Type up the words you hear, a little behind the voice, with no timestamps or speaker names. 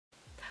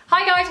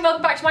Hi guys and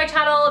welcome back to my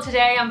channel.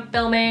 Today I'm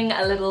filming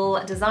a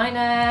little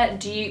designer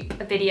dupe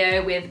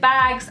video with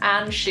bags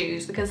and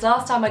shoes because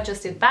last time I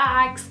just did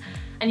bags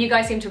and you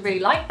guys seem to really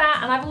like that,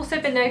 and I've also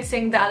been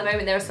noticing that at the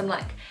moment there are some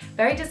like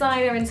very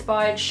designer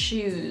inspired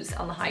shoes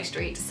on the high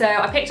street. So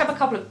I picked up a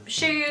couple of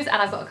shoes and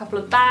I've got a couple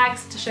of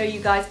bags to show you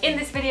guys in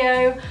this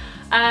video.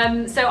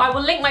 So I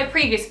will link my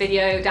previous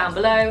video down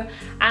below,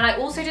 and I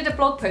also did a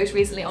blog post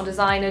recently on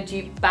designer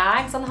dupe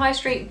bags on the high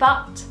street,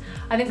 but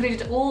I've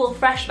included all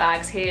fresh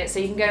bags here, so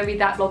you can go and read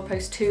that blog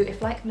post too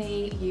if, like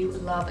me, you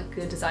love a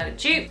good designer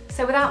dupe.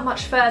 So without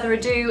much further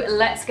ado,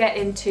 let's get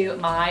into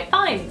my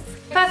finds.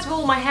 First of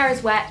all, my hair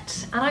is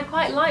wet and I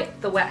quite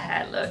like the wet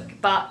hair look,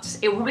 but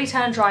it will probably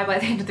turn dry by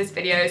the end of this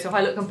video, so if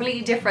I look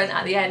completely different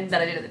at the end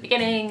than I did at the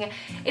beginning,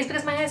 it's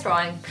because my hair's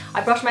drying.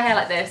 I brush my hair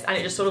like this and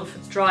it just sort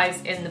of dries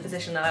in the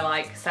position that I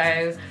like,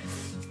 so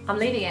I'm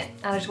leaving it,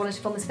 and I just wanted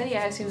to film this video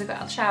as soon as I got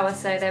out of the shower,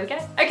 so there we go.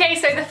 Okay,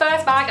 so the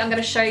first bag I'm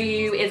going to show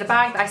you is a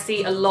bag that I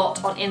see a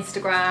lot on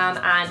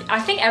Instagram, and I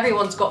think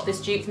everyone's got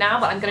this dupe now,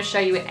 but I'm going to show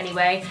you it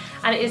anyway.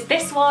 And it is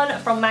this one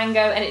from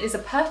Mango, and it is a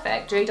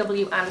perfect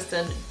J.W.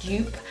 Anderson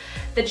dupe.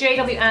 The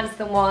J.W.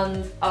 Anderson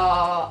ones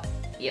are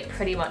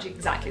pretty much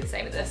exactly the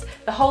same as this.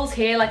 The holes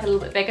here like a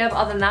little bit bigger, but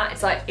other than that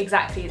it's like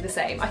exactly the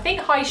same. I think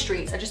high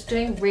streets are just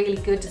doing really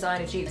good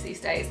designer dupes these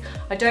days.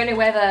 I don't know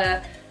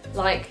whether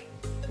like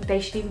they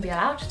should even be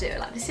allowed to do it.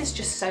 Like, this is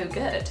just so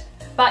good.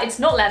 But it's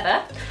not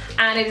leather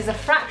and it is a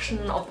fraction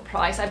of the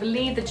price. I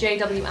believe the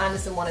J.W.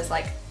 Anderson one is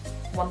like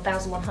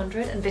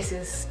 1,100 and this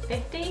is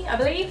 50, I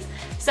believe.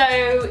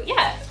 So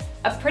yeah,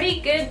 a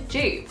pretty good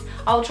dupe.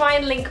 I'll try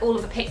and link all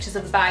of the pictures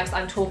of the bags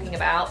I'm talking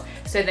about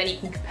so then you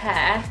can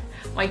compare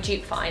my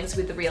dupe finds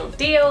with the real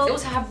deal. I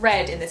also have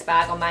red in this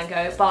bag on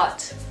Mango,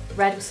 but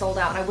red was sold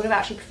out and I would have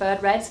actually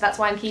preferred red, so that's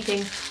why I'm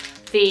keeping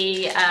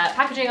the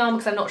packaging on,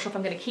 because I'm not sure if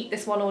I'm going to keep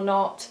this one or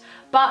not.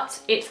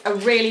 But it's a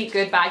really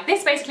good bag.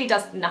 This basically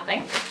does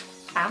nothing.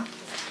 Ow.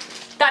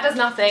 That does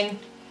nothing,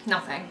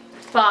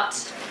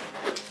 but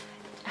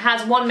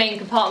has one main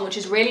compartment which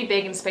is really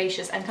big and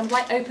spacious and kind of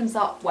like opens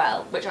up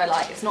well, which I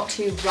like. It's not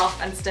too rough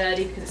and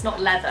sturdy because it's not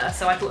leather,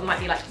 so I thought it might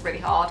be like really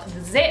hard. And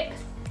the zip,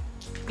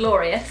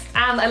 glorious.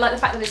 And I like the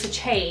fact that it's a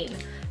chain,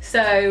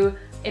 so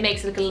it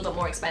makes it look a little bit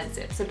more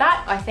expensive. So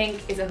that, I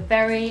think, is a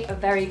very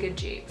good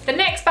dupe. The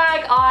next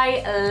bag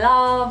I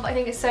love. I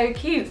think it's so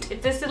cute.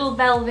 It's this little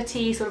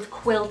velvety sort of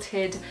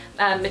quilted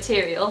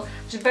material,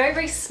 which is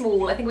very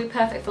small. I think it would be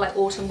perfect for like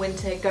autumn,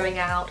 winter, going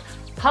out,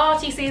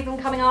 party season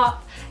coming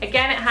up.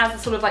 Again, it has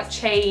a sort of like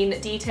chain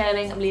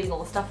detailing. I'm leaving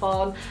all the stuff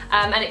on.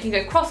 And it can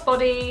go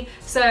crossbody.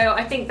 So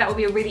I think that would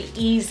be a really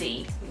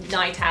easy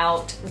night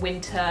out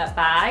winter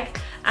bag.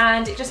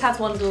 And it just has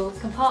one little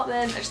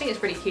compartment. I just think it's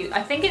pretty cute.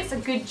 I think it's a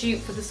good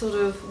dupe for the sort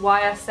of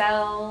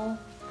YSL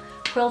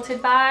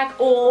quilted bag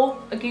or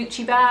a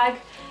Gucci bag.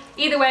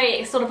 Either way,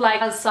 it sort of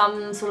like has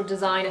some sort of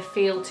designer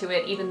feel to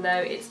it, even though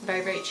it's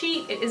very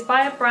cheap. It is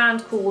by a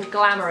brand called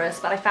Glamorous,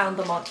 but I found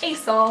them on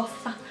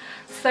ASOS.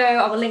 So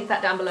I will link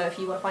that down below if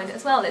you want to find it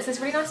as well. It's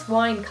this really nice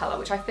wine colour,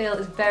 which I feel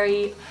is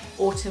very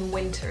autumn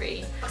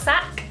wintry.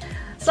 Sack.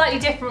 Slightly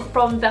different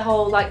from the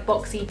whole like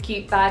boxy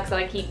cute bags that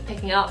I keep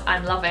picking up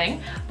and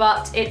loving,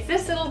 but it's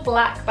this little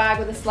black bag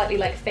with a slightly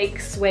like fake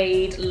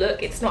suede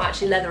look. It's not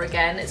actually leather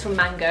again, it's from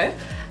Mango.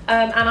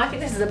 And I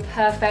think this is a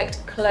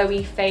perfect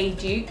Chloe Faye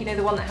dupe, you know,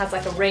 the one that has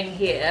like a ring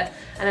here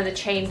and then the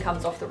chain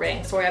comes off the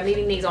ring. Sorry, I'm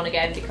leaving these on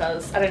again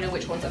because I don't know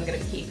which ones I'm going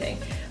to be keeping.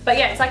 But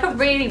yeah, it's like a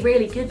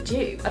really good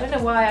dupe. I don't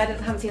know why I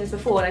haven't seen this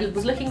before, and I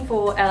was looking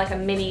for like a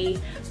mini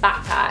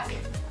backpack,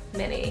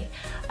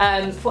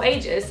 for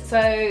ages,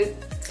 so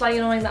slightly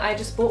annoying that I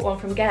just bought one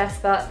from Guess,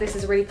 but this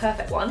is a really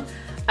perfect one.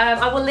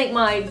 I will link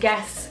my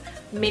Guess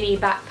mini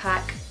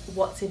backpack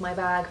what's in my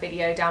bag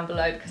video down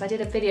below because I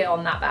did a video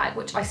on that bag,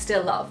 which I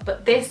still love,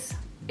 but this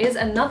is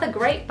another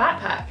great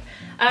backpack.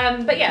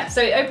 But yeah,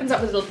 so it opens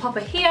up with a little popper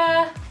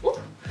here. Ooh.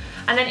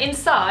 And then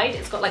inside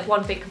it's got like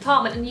one big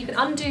compartment, and you can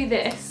undo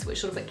this,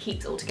 which sort of like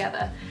keeps it all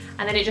together,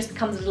 and then it just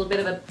becomes a little bit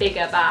of a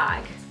bigger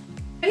bag.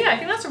 Yeah, I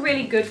think that's a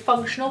really good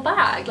functional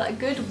bag, like a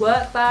good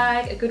work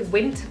bag, a good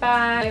winter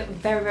bag,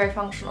 very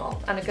functional,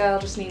 and a girl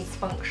just needs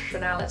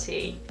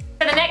functionality.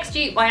 So the next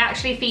dupe I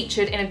actually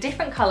featured in a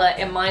different colour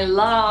in my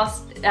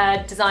last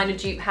designer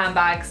dupe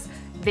handbags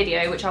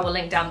video, which I will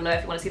link down below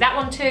if you want to see that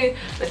one too.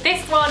 But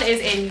this one is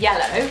in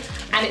yellow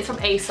and it's from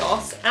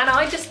ASOS, and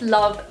I just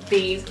love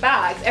these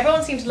bags.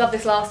 Everyone seemed to love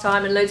this last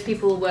time and loads of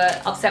people were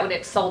upset when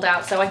it sold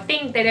out, so I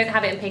think they don't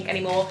have it in pink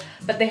anymore,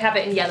 but they have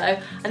it in yellow,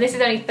 and this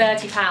is only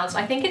 £30.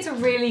 I think it's a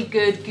really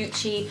good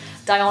Gucci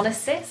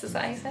Dionysus, is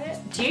that how you say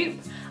it? Dupe.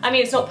 I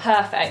mean, it's not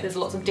perfect, there's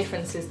lots of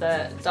differences.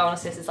 The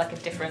Dionysus is like a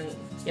different,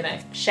 you know,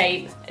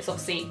 shape. It's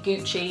obviously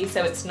Gucci,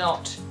 so it's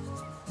not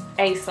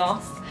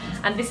ASOS,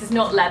 and this is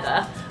not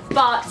leather,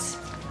 but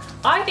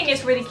I think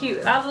it's really cute.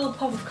 It adds a little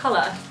pop of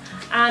colour,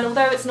 and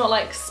although it's not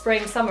like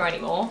spring, summer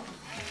anymore,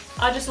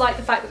 I just like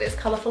the fact that it's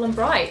colourful and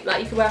bright.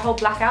 Like, you could wear a whole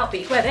black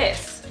outfit, you could wear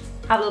this,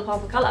 have a little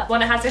pop of colour.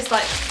 One, it has this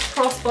like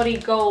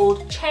crossbody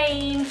gold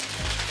chain,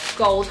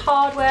 gold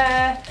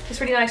hardware, this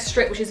really nice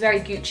strip which is very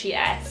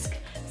Gucci-esque.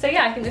 So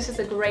yeah, I think this is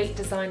a great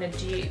designer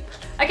dupe.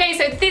 Okay,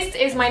 so this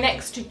is my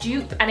next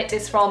dupe and it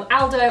is from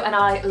Aldo, and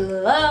I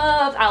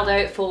love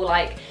Aldo for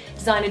like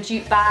designer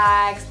dupe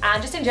bags,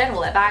 and just in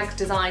general their bag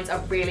designs are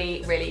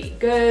really, really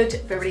good.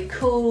 They're really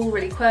cool,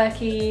 really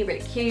quirky,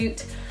 really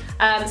cute.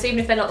 So even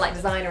if they're not like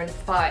designer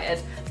inspired,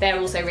 they're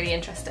also really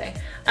interesting.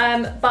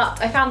 But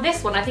I found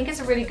this one, I think it's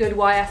a really good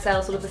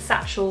YSL, sort of the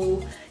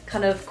satchel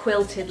kind of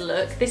quilted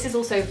look. This is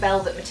also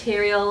velvet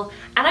material,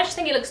 and I just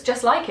think it looks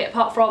just like it,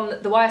 apart from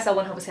the YSL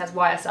one obviously has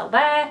YSL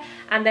there,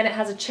 and then it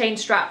has a chain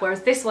strap,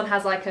 whereas this one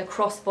has like a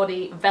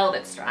crossbody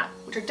velvet strap,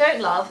 which I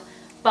don't love,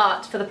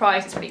 but for the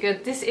price it's pretty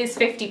good. This is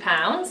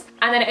 £50,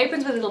 and then it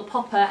opens with a little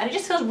popper, and it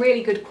just feels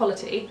really good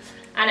quality.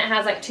 And it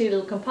has like 2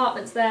 little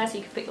compartments there, so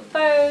you can put your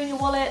phone, your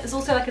wallet. There's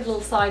also like a little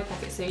side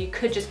pocket, so you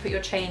could just put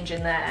your change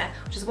in there,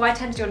 which is why I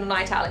tend to do on a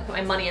night out, like put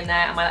my money in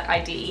there and my like,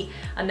 ID,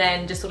 and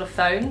then just sort of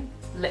phone,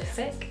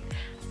 lipstick,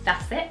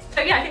 that's it.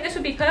 So yeah, I think this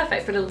would be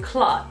perfect for a little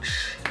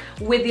clutch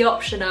with the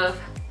option of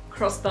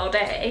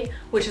crossbody,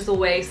 which is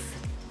always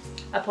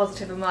a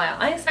positive in my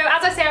eyes. So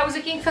as I say, I was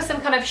looking for some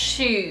kind of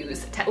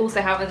shoes to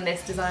also have in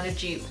this designer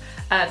dupe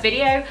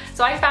video.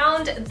 So I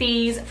found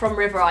these from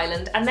River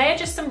Island, and they're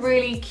just some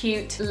really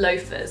cute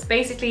loafers.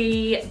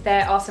 Basically,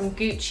 there are some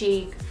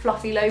Gucci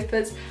fluffy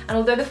loafers, and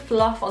although the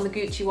fluff on the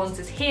Gucci ones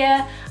is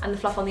here and the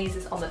fluff on these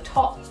is on the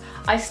top,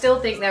 I still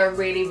think they're a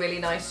really, really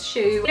nice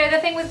shoe. You know, the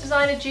thing with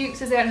designer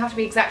dupes is they don't have to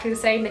be exactly the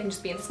same, they can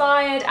just be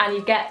inspired and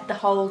you get the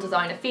whole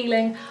designer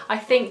feeling. I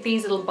think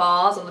these little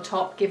bars on the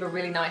top give a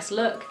really nice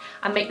look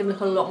and make them look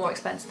a lot more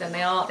expensive than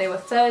they are. They were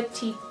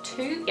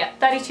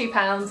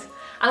 £32.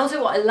 And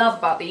also what I love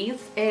about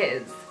these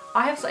is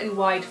I have slightly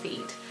wide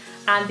feet,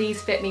 and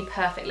these fit me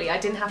perfectly. I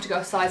didn't have to go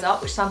a size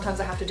up, which sometimes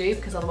I have to do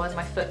because otherwise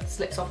my foot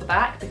slips off the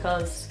back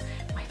because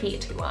my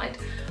feet are too wide.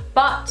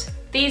 But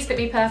these fit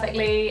me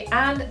perfectly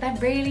and they're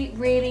really,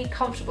 really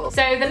comfortable.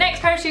 So the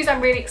next pair of shoes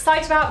I'm really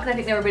excited about because I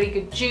think they're a really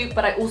good dupe,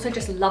 but I also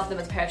just love them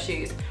as a pair of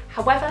shoes.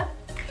 However,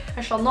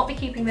 I shall not be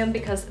keeping them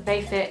because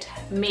they fit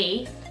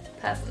me,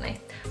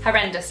 personally,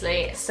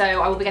 horrendously. So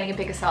I will be getting a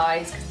bigger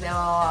size because they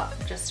are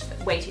just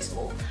way too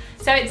small.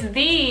 So it's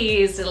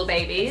these little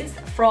babies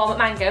from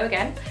Mango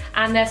again,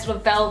 and they're sort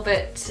of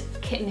velvet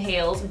kitten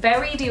heels,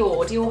 very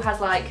Dior. Dior has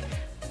like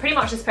pretty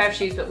much this pair of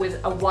shoes but with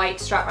a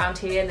white strap around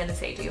here and then they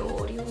say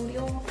Dior, Dior,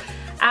 Dior.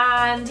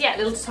 And yeah,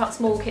 little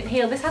small kitten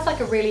heel. This has like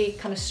a really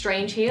kind of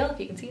strange heel, if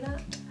you can see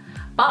that.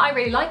 But I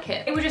really like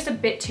it. It was just a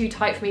bit too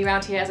tight for me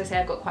around here. As I say,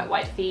 I've got quite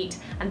wide feet,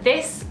 and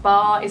this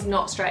bar is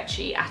not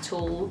stretchy at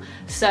all.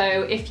 So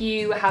if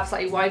you have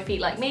slightly wide feet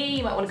like me,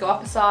 you might want to go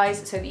up a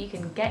size so that you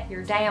can get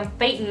your damn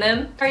feet in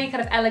them. Very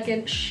kind of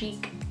elegant,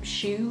 chic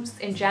shoes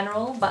in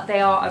general, but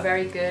they are a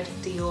very good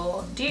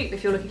Dior dupe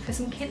if you're looking for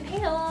some kitten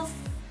heels.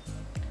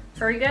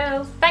 There we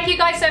go. Thank you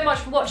guys so much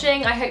for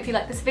watching. I hope you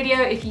liked this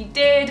video. If you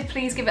did,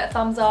 please give it a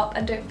thumbs up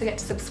and don't forget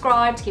to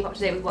subscribe to keep up to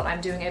date with what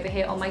I'm doing over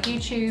here on my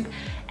YouTube.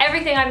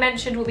 Everything I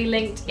mentioned will be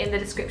linked in the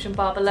description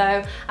bar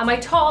below. And my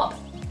top,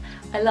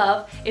 I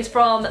love, is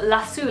from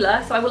La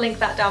Sula, so I will link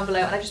that down below.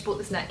 And I just bought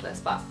this necklace,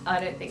 but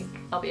I don't think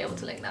I'll be able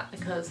to link that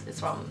because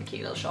it's from a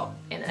cute little shop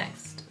in the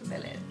next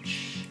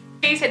village.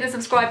 Please hit the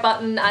subscribe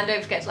button and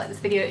don't forget to like this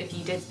video if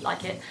you did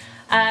like it.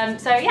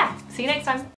 So yeah, see you next time.